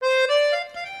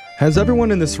Has everyone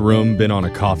in this room been on a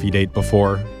coffee date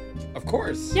before? Of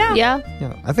course. Yeah,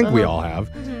 I think we all have.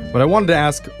 But I wanted to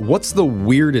ask, what's the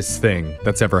weirdest thing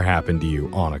that's ever happened to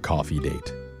you on a coffee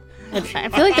date? I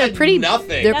feel like they're pretty.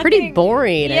 Nothing. They're pretty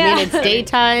boring. Yeah. I mean, it's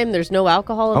daytime. There's no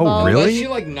alcohol involved. really?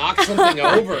 Unless you knock something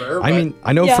over. I mean,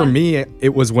 I know Yeah. for me,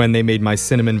 it was when they made my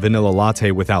cinnamon vanilla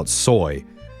latte without soy.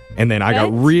 And then I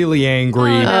got What? really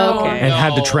angry Okay. and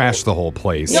had to trash the whole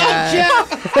place.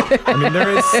 I mean, there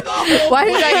is... Why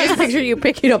did I just picture you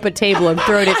picking up a table and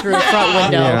throwing it through a front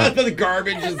window? Yeah. The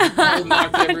garbage is all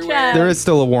knocked everywhere. There is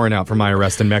still a warrant out for my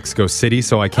arrest in Mexico City,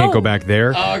 so I can't go back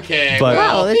there. Okay. But-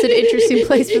 Wow, that's an interesting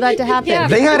place for that to happen. Yeah.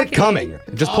 They had it coming.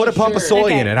 Just put a pump of sure.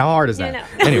 soy in it. How hard is that? Yeah,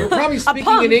 You're Anyway. probably speaking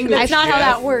Pump. in English. That's not how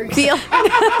Jeff. that works.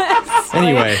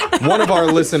 Anyway, one of our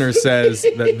listeners says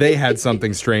that they had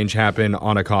something strange happen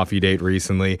on a coffee date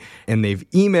recently, and they've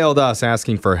emailed us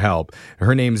asking for help.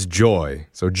 Her name's Joy.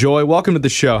 So, Joy, welcome to the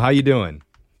show. How you doing?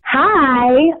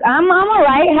 Hi, I'm all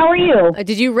right. How are you?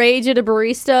 Did you rage at a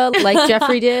barista like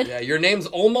Jeffrey did? Yeah, your name's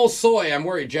almost soy. I'm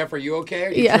worried. Jeff, are you okay?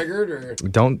 Are you Yeah. triggered? Or...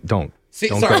 Don't See,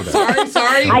 go sorry, there.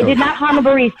 sorry. I did not harm a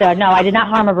barista. No, I did not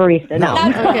harm a barista. No.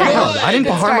 Okay. I didn't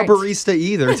harm a barista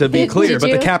either, to be clear, but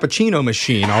you? the cappuccino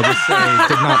machine, I'll just say,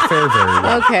 did not fare very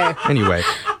well. Okay. Anyway,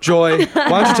 Joy, why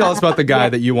don't you tell us about the guy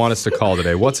that you want us to call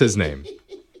today? What's his name?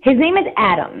 His name is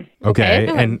Adam. Okay,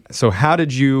 and so how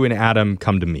did you and Adam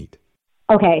come to meet?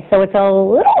 Okay, so it's a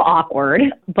little awkward,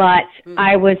 but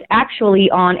I was actually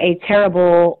on a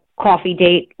terrible coffee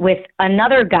date with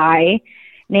another guy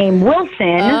named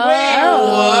Wilson.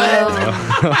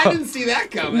 What? I didn't see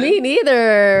that coming. Me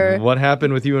neither. What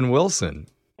happened with you and Wilson?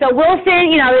 So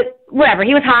Wilson, whatever,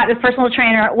 he was hot, his personal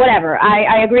trainer, whatever.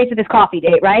 I agreed to this coffee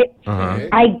date, right? Uh-huh.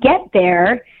 I get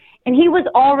there, and he was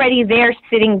already there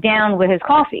sitting down with his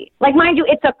coffee. Like, mind you,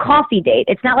 it's a coffee date.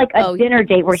 It's not like a dinner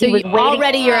date where So he was you, waiting.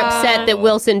 already you're upset that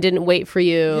Wilson didn't wait for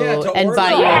you Yeah, to and order. buy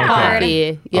you a Yeah.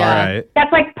 coffee. Yeah. All right.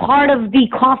 That's like part of the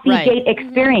coffee Right. date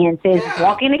experience is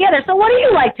walking together. So what do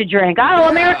you like to drink? I don't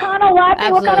know, Americano,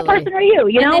 latte. What kind of Absolutely. person are you?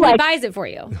 You And know, then like, he buys it for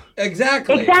you.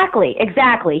 Exactly.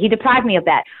 exactly. He deprived me of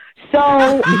that.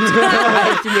 So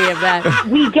Deprived me of that.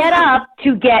 we get up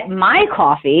to get my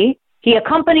coffee. He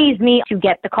accompanies me to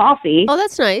get the coffee, Oh,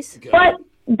 that's nice. but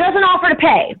doesn't offer to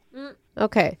pay.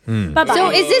 Okay. Bye-bye.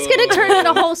 So is this going to turn into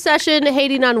a whole session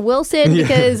hating on Wilson?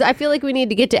 Because I feel like we need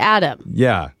to get to Adam.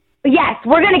 Yeah. Yes,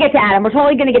 we're going to get to Adam. We're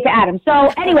totally going to get to Adam.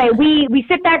 So anyway, we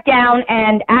sit back down,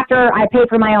 and after I pay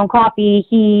for my own coffee,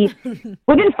 he,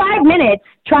 within 5 minutes,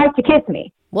 tries to kiss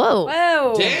me. Whoa.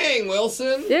 Whoa. Dang,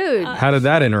 Wilson. Dude. How did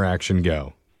that interaction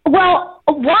go? Well,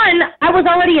 one, I was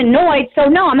already annoyed, so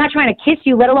no, I'm not trying to kiss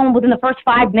you, let alone within the first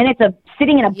 5 minutes of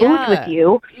sitting in a booth Yeah. with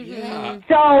you. Yeah.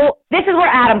 So this is where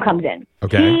Adam comes in.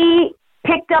 Okay. He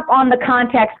picked up on the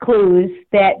context clues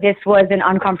that this was an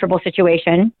uncomfortable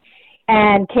situation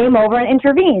and came over and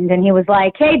intervened. And he was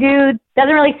like, hey, dude,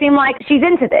 doesn't really seem like she's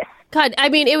into this. God, I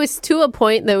mean, it was to a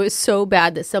point that was so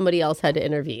bad that somebody else had to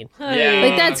intervene. Yeah.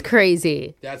 Like, that's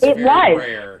crazy. That's It very was.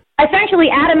 rare. Essentially,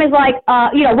 Adam is like,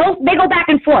 they go back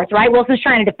and forth, right? Wilson's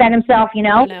trying to defend himself, and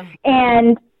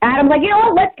Adam's like, you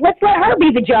know what, let's let her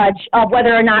be the judge of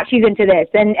whether or not she's into this.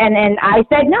 And I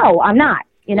said, no, I'm not,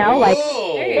 like,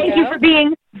 Whoa. thank you for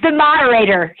being the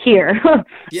moderator here.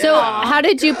 Yeah. So, how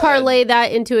did you parlay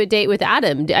that into a date with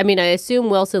Adam? I mean, I assume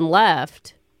Wilson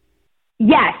left.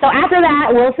 Yes. So after that,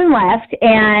 Wilson left,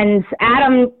 and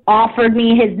Adam offered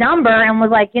me his number and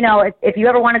was like, if you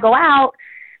ever want to go out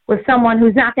with someone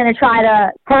who's not going to try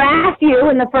to harass you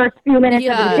in the first few minutes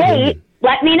of the date,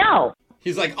 let me know.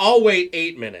 He's like, I'll wait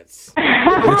 8 minutes.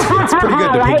 It's pretty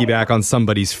good to Right? piggyback on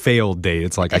somebody's failed date.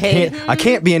 It's like I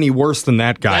can't be any worse than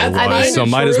that guy That's was, so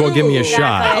might as well give me a true.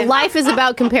 shot. Life is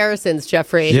about comparisons,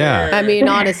 Jeffrey. Yeah. I mean,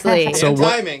 honestly. So And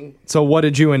what- timing. So what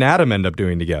did you and Adam end up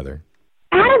doing together?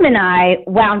 Adam and I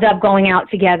wound up going out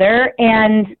together,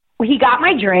 and he got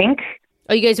my drink.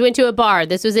 Oh, you guys went to a bar.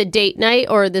 This was a date night,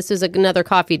 or this was another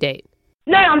coffee date?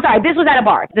 No, I'm sorry. This was at a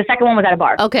bar. The second one was at a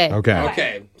bar. Okay. Okay.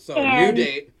 Okay, so And new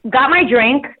date. got my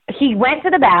drink. He went to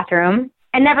the bathroom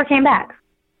and never came back.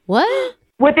 What?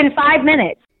 Within 5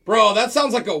 minutes. Bro, that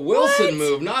sounds like a Wilson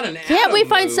move, not an Adam Can't we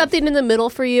find move. something in the middle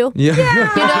for you?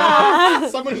 Yeah.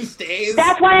 Someone who stays.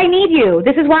 That's why I need you.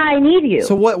 This is why I need you.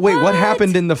 So what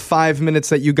happened in the 5 minutes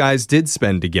that you guys did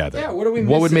spend together? Yeah, what are we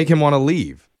What would missing? make him want to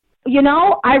leave?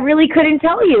 I really couldn't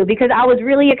tell you because I was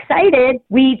really excited.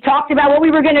 We talked about what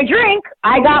we were going to drink.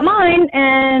 I got mine,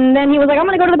 and then he was like, I'm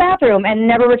going to go to the bathroom, and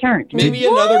never returned. Maybe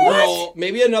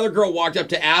another girl walked up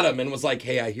to Adam and was like,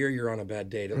 hey, I hear you're on a bad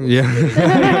date. Yeah.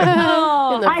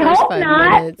 In the I first hope 5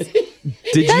 not. minutes.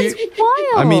 Did That's you wild.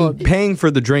 I mean, paying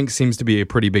for the drink seems to be a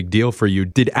pretty big deal for you.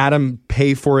 Did Adam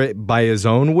pay for it by his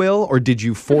own will, or did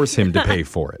you force him to pay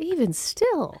for it? Even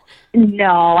still.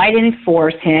 No, I didn't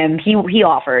force him. He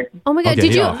offered. Oh my God. Okay,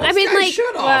 Did he you? offered. I mean, This guy like,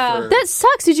 should offer. that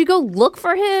sucks. Did you go look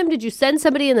for him? Did you send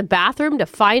somebody in the bathroom to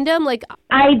find him? Like,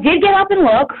 I did get up and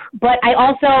look, but I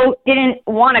also didn't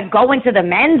want to go into the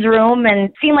men's room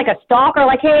and seem like a stalker.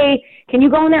 Like, hey, can you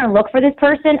go in there and look for this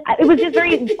person? It was just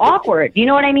very awkward. You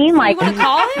know what I mean? Like, you want to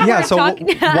call him? Yeah, Or so talk-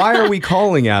 why are we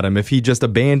calling Adam if he just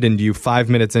abandoned you 5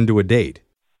 minutes into a date?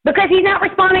 because he's not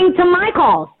responding to my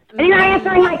calls and he's not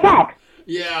answering my texts.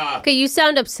 Yeah. Okay, you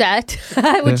sound upset,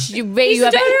 which you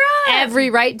have every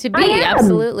right to be. I am.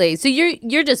 Absolutely. So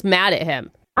you're just mad at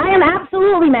him. I am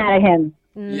absolutely mad at him.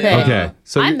 Yeah. Okay,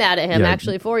 so I'm you- mad at him yeah,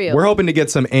 actually for you. We're hoping to get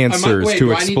some answers Wait, to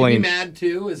do explain. I need to be mad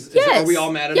too? Yes. Are we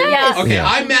all mad at Yes. him? Okay, Yeah.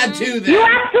 I'm mad too then. You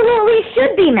absolutely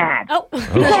should be mad. Oh,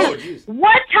 Oh, jeez.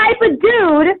 What type of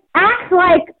dude acts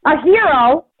like a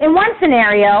hero in one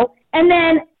scenario and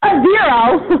then a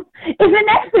zero is the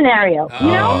next scenario? You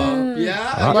know?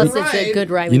 Yeah. unless you're it's a right. good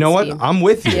rhyming You know what? scheme. I'm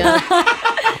with you.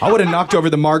 I would have knocked over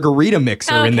the margarita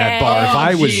mixer in that Okay. bar if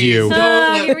I was Jeez. you. Don't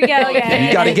let- here we go again.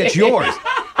 You got to get yours.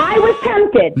 I was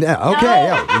tempted. Yeah, okay,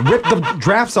 yeah. Rip the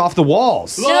drafts off the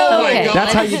walls. Oh Okay. my God.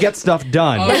 That's how you get stuff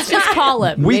done. Let's just call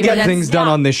him. We Maybe get that's- things done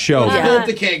on this show. Let's Yeah. burn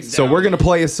the kegs So down. we're going to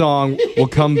play a song. We'll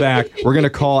come back. We're going to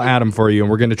call Adam for you,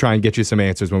 and we're going to try and get you some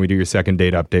answers when we do your second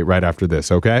date update right after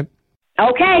this, okay?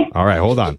 Okay. All right, hold on.